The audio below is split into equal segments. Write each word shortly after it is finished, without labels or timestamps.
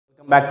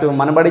Back to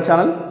Manabadi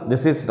channel.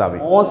 This is Ravi.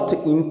 Most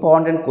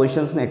important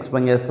questions ni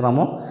explain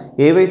చేస్తున్నాము.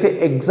 ఏవైతే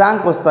exam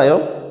కి వస్తాయో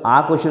ఆ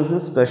క్వశ్చన్స్ ని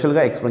స్పెషల్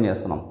గా ఎక్స్ప్లెయిన్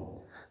చేస్తున్నాం.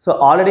 సో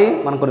ఆల్రెడీ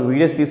మనం కొన్ని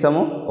వీడియోస్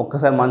తీసాము.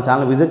 ఒక్కసారి మన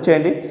ఛానల్ విజిట్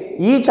చేయండి.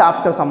 ఈ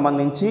చాప్టర్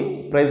సంబంధించి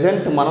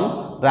ప్రెజెంట్ మనం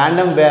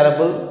రాండమ్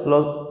వేరియబుల్ లో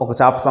ఒక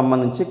చాప్టర్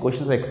సంబంధించి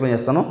క్వశ్చన్స్ ఎక్స్ప్లెయిన్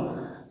చేస్తాను.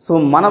 సో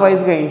మన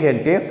వైస్ గా ఏంటి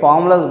అంటే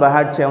ఫార్ములాస్ బై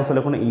హార్ట్ చేయవలసిన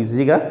లేకుండా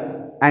ఈజీగా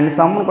అండ్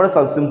సమ్ కూడా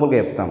చాలా సింపుల్ గా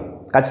చెప్తాం.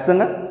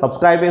 ఖచ్చితంగా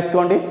సబ్స్క్రైబ్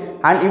చేసుకోండి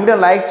అండ్ ఈ వీడియో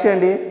లైక్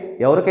చేయండి.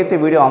 ఎవరికైతే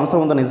వీడియో అవసరం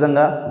ఉందో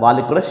నిజంగా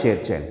వాళ్ళకి కూడా షేర్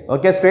చేయండి.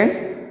 ఓకే స్టూడెంట్స్,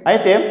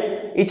 అయితే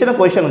ఇచ్చిన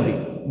క్వశ్చన్ ఉంది,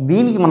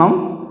 దీనికి మనం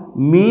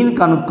మీన్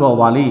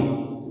కనుక్కోవాలి.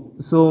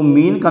 సో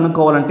మీన్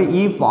కనుక్కోవాలంటే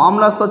ఈ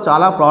ఫార్ములాస్తో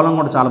చాలా ప్రాబ్లం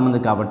కూడా చాలామంది,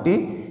 కాబట్టి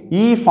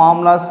ఈ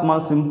ఫార్ములాస్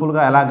మనం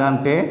సింపుల్గా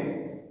ఎలాగంటే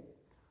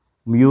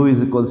మ్యూ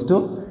ఈజ్ ఈక్వల్స్ టు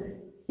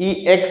ఈ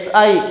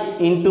xi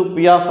into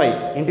P of I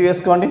into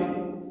వేసుకోండి.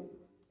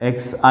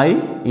 xi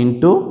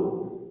into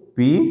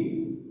P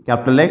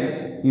capital X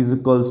is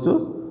equals to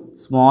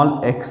small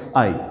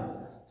xi.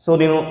 So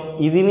నేను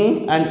ఇదిని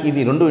అండ్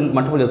ఇది రెండు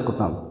మల్టిపుల్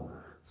చేసుకుంటాను.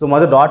 సో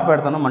మొదటి డాట్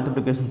పెడతాను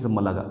మల్టిప్లికేషన్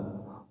సింబల్ లాగా.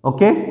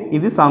 ఓకే,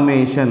 ఇది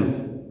సమ్మేషన్.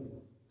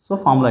 సో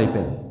ఫార్ములా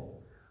అయిపోయింది.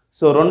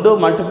 సో రెండు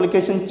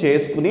మల్టిప్లికేషన్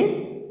చేసుకుని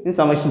నేను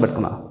సమ్మేషన్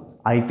పెట్టుకున్నా.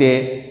 అయితే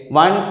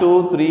 1 2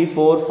 3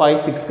 4 5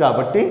 6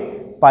 కాబట్టి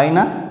పైన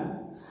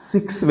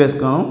 6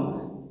 వేసుకున్నాను,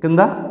 కింద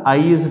i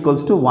ఈజ్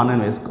ఈక్వల్స్ టు 1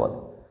 అని వేసుకోవాలి.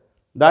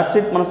 That's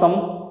it. మన సమ్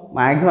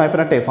మ్యాక్సిమం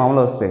అయిపోయినట్టే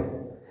ఫార్ములా వస్తే.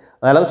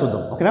 అది ఎలాగో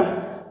చూద్దాం. ఓకేనా,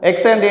 x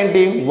అంటే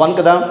ఏంటి 1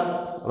 కదా,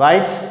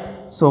 రైట్.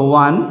 సో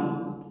 1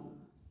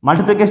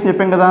 మల్టిప్లికేషన్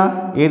చెప్పాం కదా,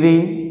 ఏది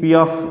P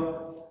of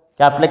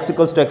capital X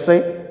equals to xi,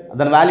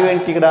 దాని వాల్యూ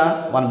ఏంటి ఇక్కడ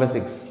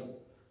 1/6.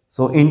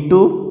 సో ఇంటూ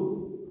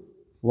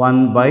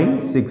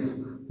 1/6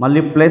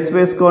 మళ్ళీ ప్లస్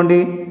వేసుకోండి,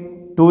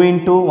 2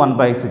 ఇంటూ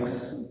 1/6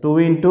 2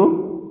 ఇంటూ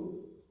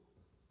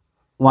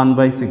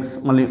 1/6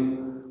 మళ్ళీ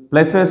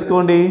ప్లస్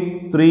వేసుకోండి,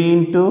 3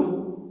 ఇంటూ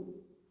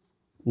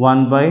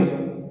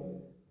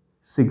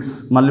 1/6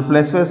 మళ్ళీ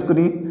ప్లస్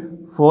వేసుకుని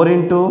 4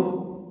 into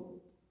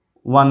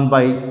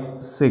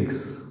 1/6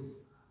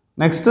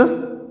 next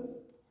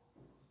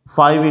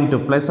 5 into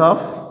plus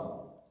of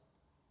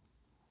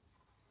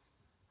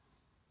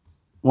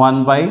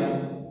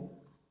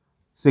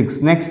 1/6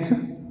 next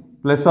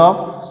plus of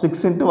 6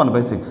 into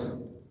 1/6.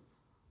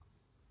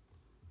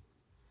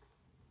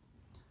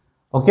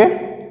 Okay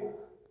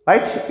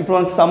right. ఇప్పుడు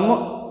మనకి సమ్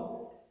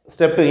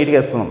స్టెప్ నీట్గా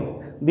వేస్తున్నాం.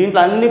 దీంట్లో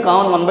అన్ని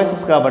కామన్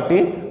 1/6 కాబట్టి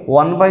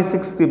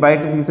 1/6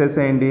 బయట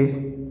తీసేసేయండి.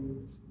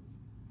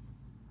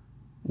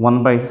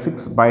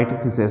 1/6 బయటకు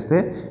తీసేస్తే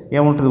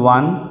ఏముంటుంది,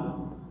 1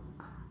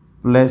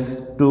 plus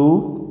 2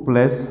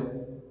 plus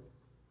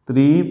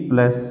 3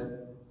 plus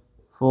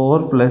 4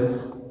 plus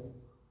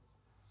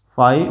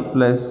 5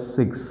 plus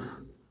 6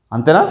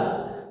 అంతేనా.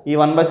 ఈ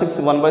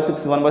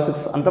 1/6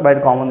 అంతా బయట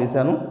కామన్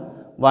తీసాను.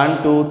 1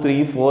 2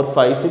 3 4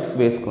 5 6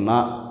 వేసుకున్నా.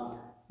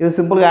 ఇది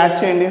సింపుల్గా యాడ్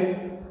చేయండి.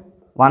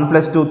 1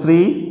 plus 2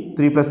 3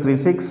 3 plus 3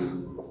 6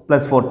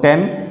 plus 4 10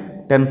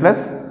 10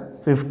 plus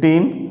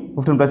 15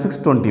 15 plus 6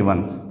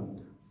 21.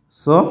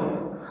 So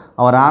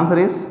our answer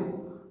is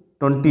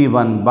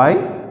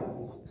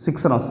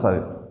 21/6 అని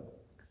వస్తుంది.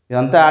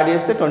 ఇదంతా యాడ్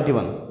చేస్తే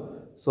 21.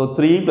 సో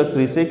 3 ప్లస్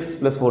 3 6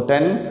 ప్లస్ 4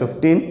 10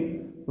 15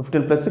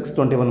 15 ప్లస్ 6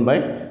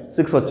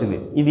 21/6 వచ్చింది.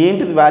 ఇది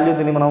ఏంటిది వాల్యూ,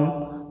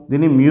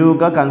 దీన్ని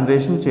మ్యూగా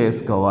కన్సిడరేషన్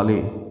చేసుకోవాలి.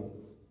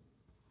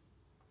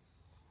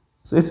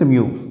 So it's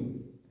mu,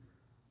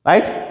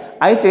 right.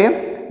 అయితే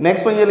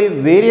నెక్స్ట్ పని చేయాలి,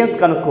 వేరియన్స్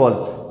కనుక్కోవాలి.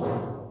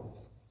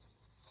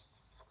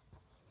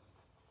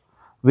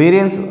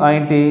 వేరియన్స్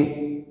ఏంటి,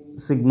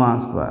 సిగ్మా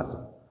స్క్వేర్.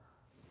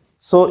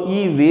 సో ఈ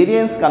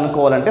వేరియన్స్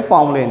కనుక్కోవాలంటే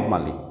ఫార్ములా ఏంటి,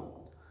 మళ్ళీ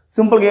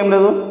సింపుల్గా ఏం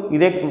లేదు,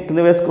 ఇదే కింద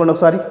వేసుకోండి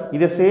ఒకసారి,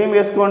 ఇదే సేమ్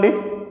వేసుకోండి.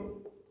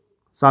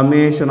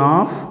 Summation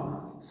of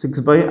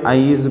 6/i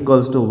is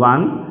equals to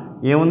 1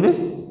 ఏముంది,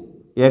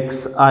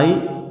 xi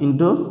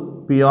into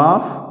P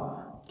of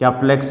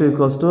capital X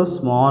equals to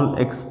small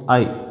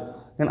xi.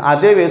 నేను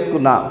అదే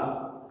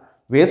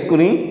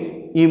వేసుకుని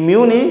ఈ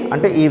మ్యూని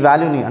అంటే ఈ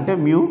వాల్యూని అంటే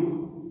మ్యూ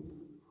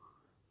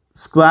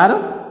స్క్వేర్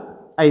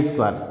i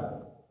స్క్వేర్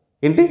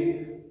ఏంటి,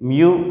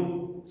 మ్యూ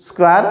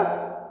స్క్వేర్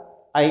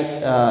i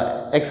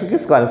xకి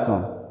స్క్వేర్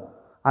ఇస్తున్నాం,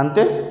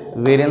 అంతే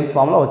వేరియన్స్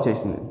ఫార్ములా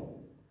వచ్చేసింది.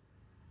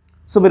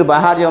 సో మీరు బై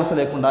హార్ట్ చేయవలసిన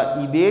లేకుండా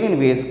ఇదే నేను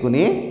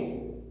వేసుకుని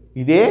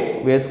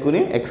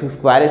ఎక్స్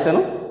స్క్వేర్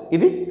వేసాను,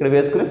 ఇది ఇక్కడ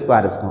వేసుకుని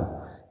స్క్వేర్ వేసుకున్నాం.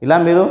 ఇలా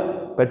మీరు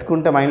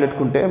మైండ్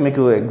పెట్టుకుంటే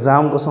మీకు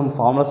ఎగ్జామ్ కోసం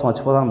ఫార్ములాస్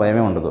మర్చిపోదాం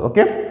భయమే ఉండదు.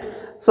 ఓకే,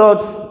 సో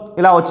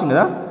ఇలా వచ్చింది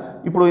కదా.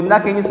 ఇప్పుడు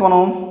ఇందాక ఏం చేసి మనం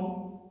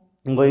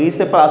ఇంకో ఈ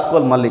స్టెప్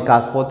రాసుకోవాలి మళ్ళీ,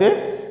 కాకపోతే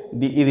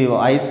ఇది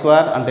i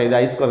స్క్వేర్ అంటే ఇది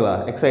i స్క్వేర్ కదా,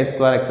 xi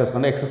స్క్వేర్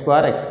అంటే x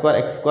స్క్వేర్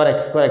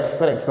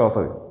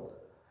అవుతుంది.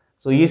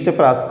 సో ఈ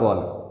స్టెప్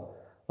రాసుకోవాలి.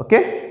 ఓకే,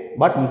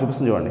 బట్ నేను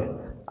చూపిస్తుంది చూడండి.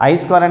 i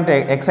స్క్వేర్ అంటే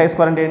xi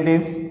స్క్వేర్ అంటే ఏంటి,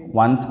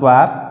 1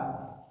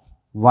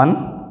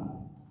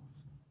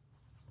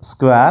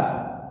 స్క్వేర్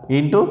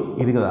ఇంటూ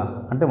ఇది కదా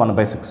అంటే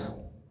 1/6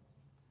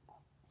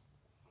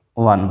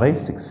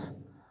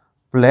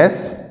 ప్లస్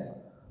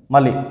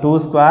మళ్ళీ 2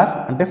 స్క్వేర్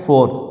అంటే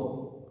 4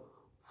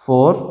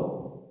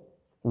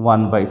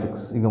 1/6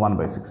 ఇక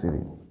 1/6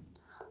 ఇది.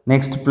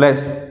 నెక్స్ట్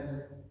ప్లస్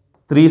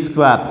 3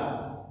 స్క్వేర్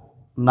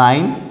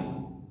 9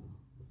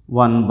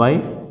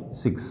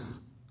 1/6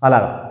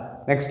 అలాగా.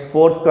 Next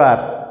 4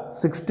 square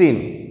 16.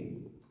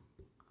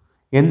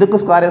 ఎందుకు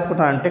స్క్వేర్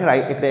వేసుకుంటానంటే ఇక్కడ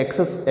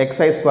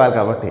xi స్క్వేర్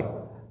కాబట్టి.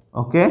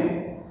 ఓకే,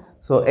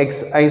 సో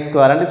xi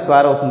స్క్వేర్ అంటే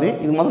స్క్వేర్ అవుతుంది,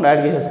 ఇది మనం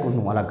యాడ్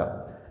చేసేసుకుంటున్నాం అలాగా.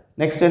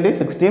 నెక్స్ట్ ఏంటి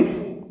 16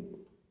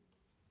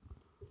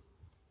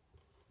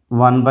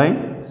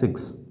 1/6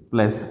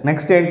 ప్లస్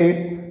నెక్స్ట్ ఏంటి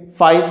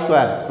 5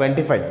 స్క్వేర్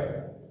 25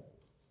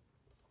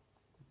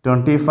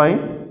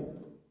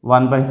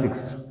 1/6.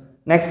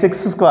 నెక్స్ట్ 6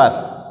 స్క్వేర్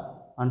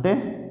అంటే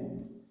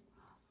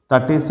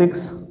 36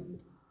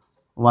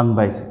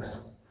 1/6.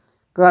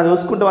 ఇక్కడ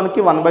చూసుకుంటే మనకి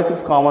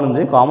 1/6 కామన్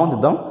ఉంది, కామన్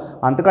చూద్దాం.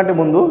 అంతకంటే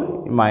ముందు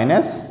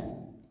మైనస్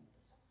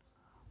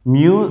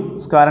మ్యూ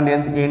స్క్వేర్ అంటే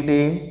ఏంటి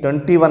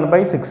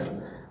 21/6.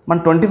 మన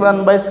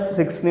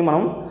 21/6ని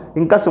మనం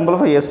ఇంకా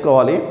సింప్లిఫై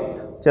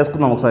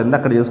చేసుకుందాం ఒకసారి.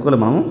 అక్కడ చేసుకోవాలి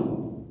మనం.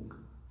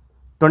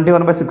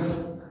 21/6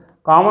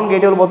 కామన్ ఏ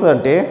టేబుల్ పోతుంది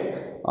అంటే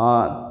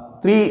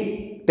 3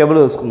 టేబుల్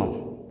చూసుకుందాం.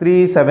 3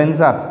 7s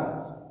are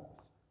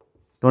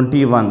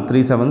 21,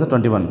 3 7s are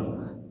 21,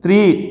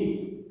 3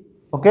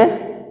 okay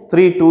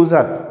 3 2s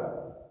are,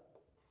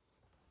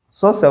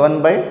 so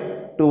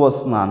 7/2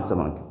 వస్తుంది ఆన్సర్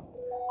మనకి.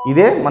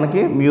 ఇదే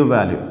మనకి మ్యూ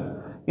వాల్యూ.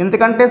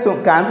 ఇంతకంటే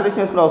క్యాన్సిలేషన్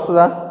చేసుకుంటే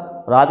వస్తుందా?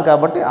 రాదు,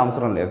 కాబట్టి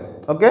అవసరం లేదు.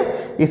 ఓకే,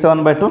 ఈ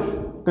 7/2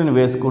 నేను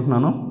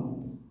వేసుకుంటున్నాను,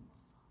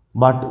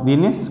 బట్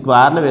దీన్ని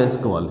స్క్వేర్లో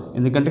వేసుకోవాలి,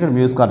 ఎందుకంటే ఇక్కడ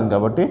మ్యూ స్క్వేర్ ఉంది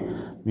కాబట్టి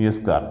మ్యూ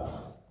స్క్వేర్.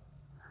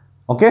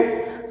 ఓకే,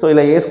 సో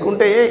ఇలా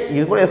వేసుకుంటే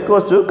ఇది కూడా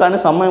వేసుకోవచ్చు, కానీ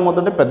సమయం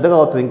అవుతుంటే పెద్దగా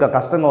అవుతుంది, ఇంకా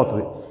కష్టంగా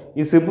అవుతుంది.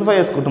 ఇది సింప్లిఫై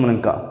చేసుకుంటాం మనం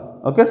ఇంకా.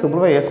 ఓకే,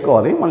 సింప్లిఫై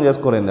చేసుకోవాలి, మనం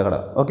చేసుకోలేదు అక్కడ.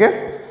 ఓకే,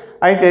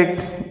 అయితే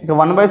ఇక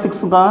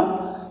 1/6గా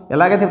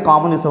ఎలాగైతే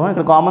కామన్ తీసామో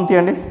ఇక్కడ కామన్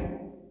తీయండి.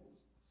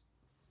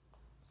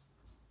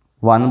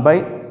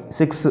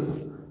 1/6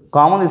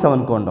 కామన్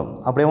తీసామనుకుంటాం,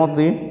 అప్పుడు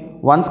ఏమవుతుంది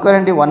 1 స్క్వేర్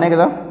ఏంటి 1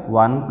 కదా,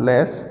 1 +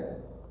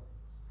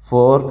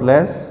 4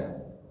 +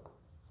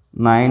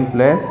 9 +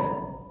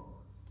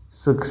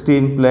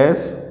 16 +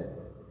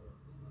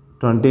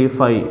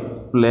 25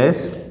 +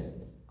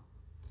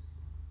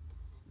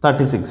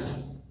 36.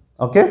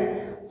 ఓకే,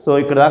 సో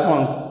ఇక్కడ దాకా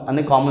మనం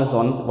అన్ని కామన్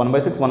తీసాం.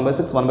 1/6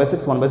 1/6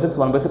 1/6 1/6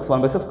 1/6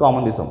 1/6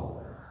 కామన్ తీసాం.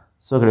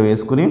 సో ఇక్కడ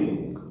వేసుకుని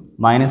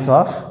మైనస్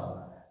ఆఫ్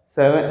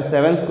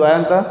 7 స్క్వేర్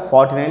అంతా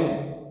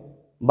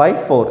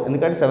 49/4,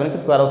 ఎందుకంటే 7కి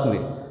స్క్వేర్ అవుతుంది,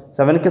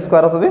 7కి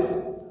స్క్వేర్ అవుతుంది.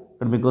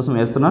 ఇక్కడ మీకోసం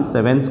వేస్తున్నా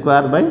 7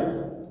 స్క్వేర్ /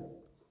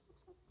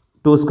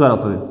 2 స్క్వేర్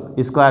అవుతుంది.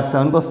 ఈ స్క్వేర్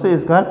 7కి వస్తుంది, ఈ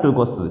స్క్వేర్ 2కి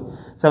వస్తుంది.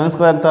 7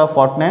 స్క్వేర్ అంతా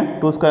 49,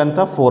 2 స్క్వేర్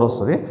అంతా 4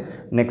 వస్తుంది.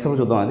 నెక్స్ట్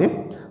చూద్దాం, అది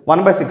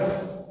 1/6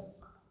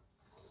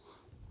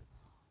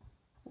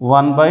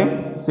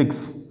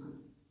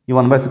 ఈ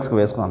 1/6కి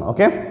వేసుకున్నాను.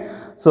 ఓకే,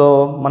 సో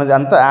మనది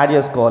అంతా యాడ్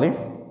చేసుకోవాలి.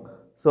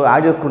 సో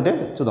యాడ్ చేసుకుంటే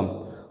చూద్దాం.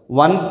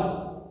 1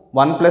 +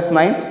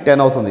 9 10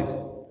 అవుతుంది.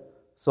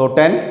 So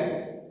 10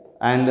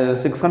 and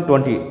 6 and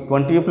 20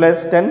 20 +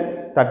 10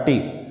 30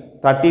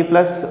 30 +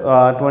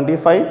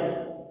 25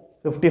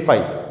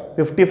 55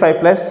 55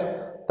 +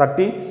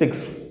 36.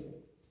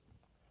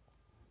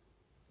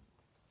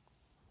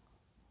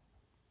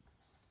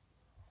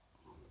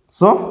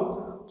 సో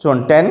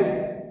చూడండి 10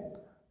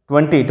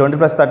 20 20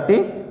 + 30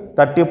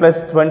 30 +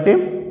 20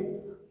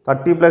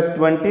 30 +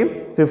 20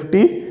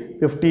 50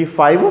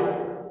 55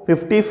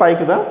 55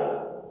 కదా,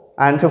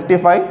 అండ్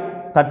 55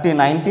 30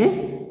 90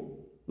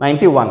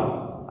 91.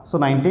 సో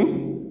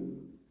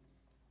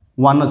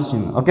 91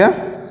 వచ్చింది. ఓకే,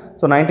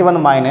 సో 91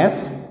 మైనస్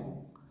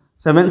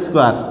 7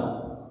 స్క్వేర్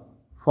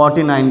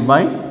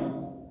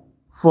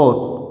 49/4,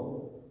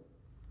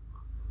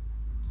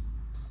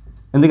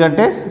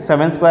 ఎందుకంటే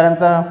 7 స్క్వేర్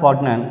ఎంత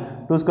 49,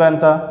 2 స్క్వేర్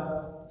ఎంత,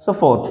 సో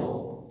 4.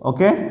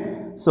 ఓకే,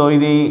 సో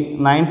ఇది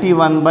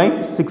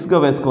 91/6గా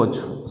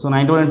వేసుకోవచ్చు. సో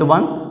 91 ×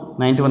 1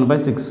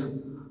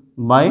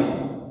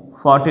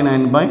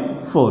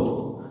 91/6/49/4.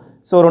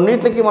 సో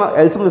రెండింటికి మనం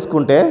ఎల్సిఎం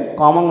తీసుకుంటే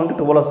కామన్గా ఉంటే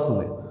 12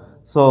 వస్తుంది.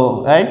 సో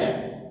రైట్,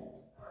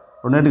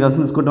 రెండింటికి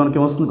ఎల్సిఎం తీసుకుంటే మనకి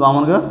ఏమొస్తుంది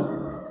కామన్గా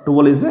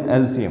 12 ఈజ్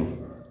ఎల్సిఎం.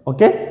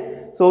 ఓకే,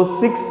 సో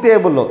 6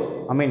 టేబుల్లో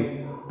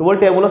 12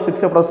 టేబుల్లో 6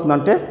 ఎప్పుడు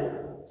వస్తుందంటే,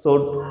 so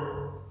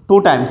 2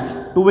 times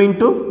 2 ×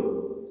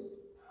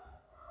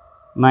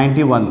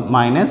 91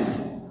 minus.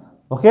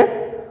 Okay,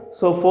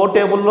 so 4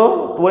 టేబుల్లో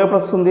 12 ఎప్పుడు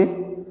వస్తుంది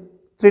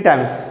 3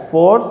 times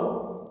 4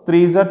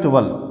 3s are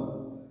 12,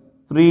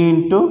 3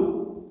 ×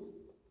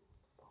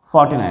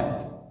 49.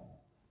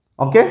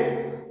 Okay,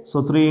 so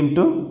 3 ×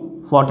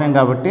 49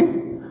 కాబట్టి,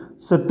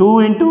 so 2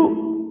 ×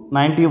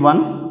 91,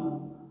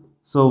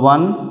 so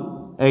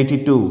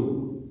 182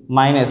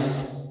 minus.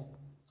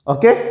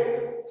 Okay,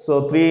 so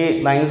 3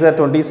 9s are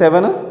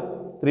 27,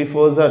 3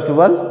 4s are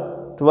 12,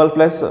 12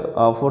 +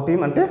 14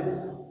 అంటే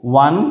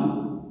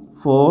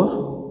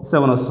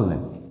 147 వస్తుంది.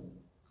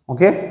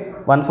 ఓకే,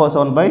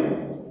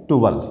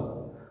 147/12.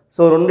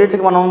 సో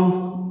రెండింటికి మనం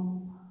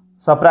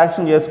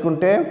సబ్ట్రాక్షన్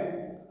చేసుకుంటే,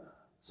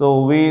 so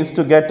we used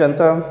to get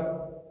ఎంత,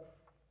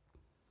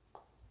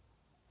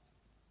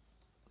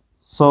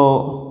 సో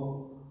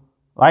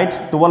రైట్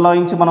 12లో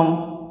నుంచి మనం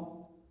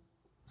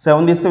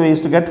 7 తీస్తే we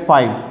used to get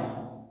 5.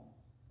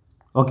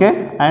 Okay,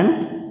 and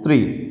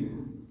 3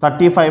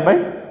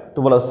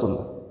 35/12 వస్తుంది.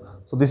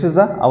 So this is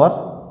the hour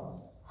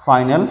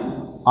final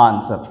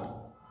answer.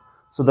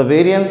 So the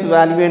variance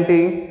value ఏంటి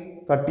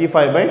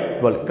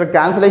 35/12. ఇక్కడ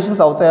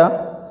క్యాన్సిలేషన్స్ అవుతాయా?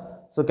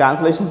 సో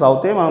క్యాన్సిలేషన్స్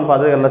అవుతే మనం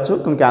ఫర్దర్గా వెళ్ళొచ్చు,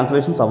 కానీ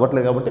క్యాన్సిలేషన్స్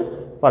అవ్వట్లేదు కాబట్టి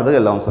ఫర్దర్గా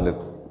వెళ్ళవసరం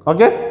లేదు.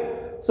 Okay,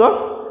 so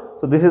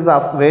this is the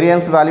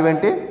variance value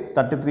ఏంటి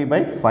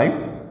 33/5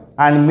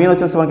 అండ్ మీన్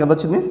వచ్చేసి మనకి ఎంత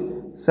వచ్చింది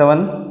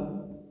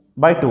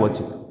 7/2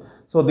 వచ్చింది.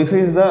 So this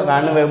is the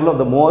random variable of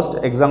the most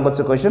ఎగ్జామ్కి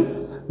వచ్చే క్వశ్చన్.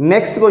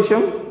 నెక్స్ట్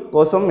క్వశ్చన్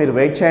కోసం మీరు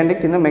వెయిట్ చేయండి,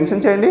 కింద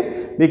మెన్షన్ చేయండి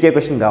మీకు ఏ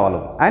క్వశ్చన్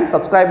కావాలో, అండ్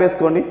సబ్స్క్రైబ్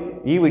చేసుకోండి,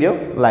 ఈ వీడియో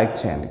లైక్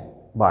చేయండి.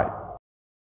 బాయ్.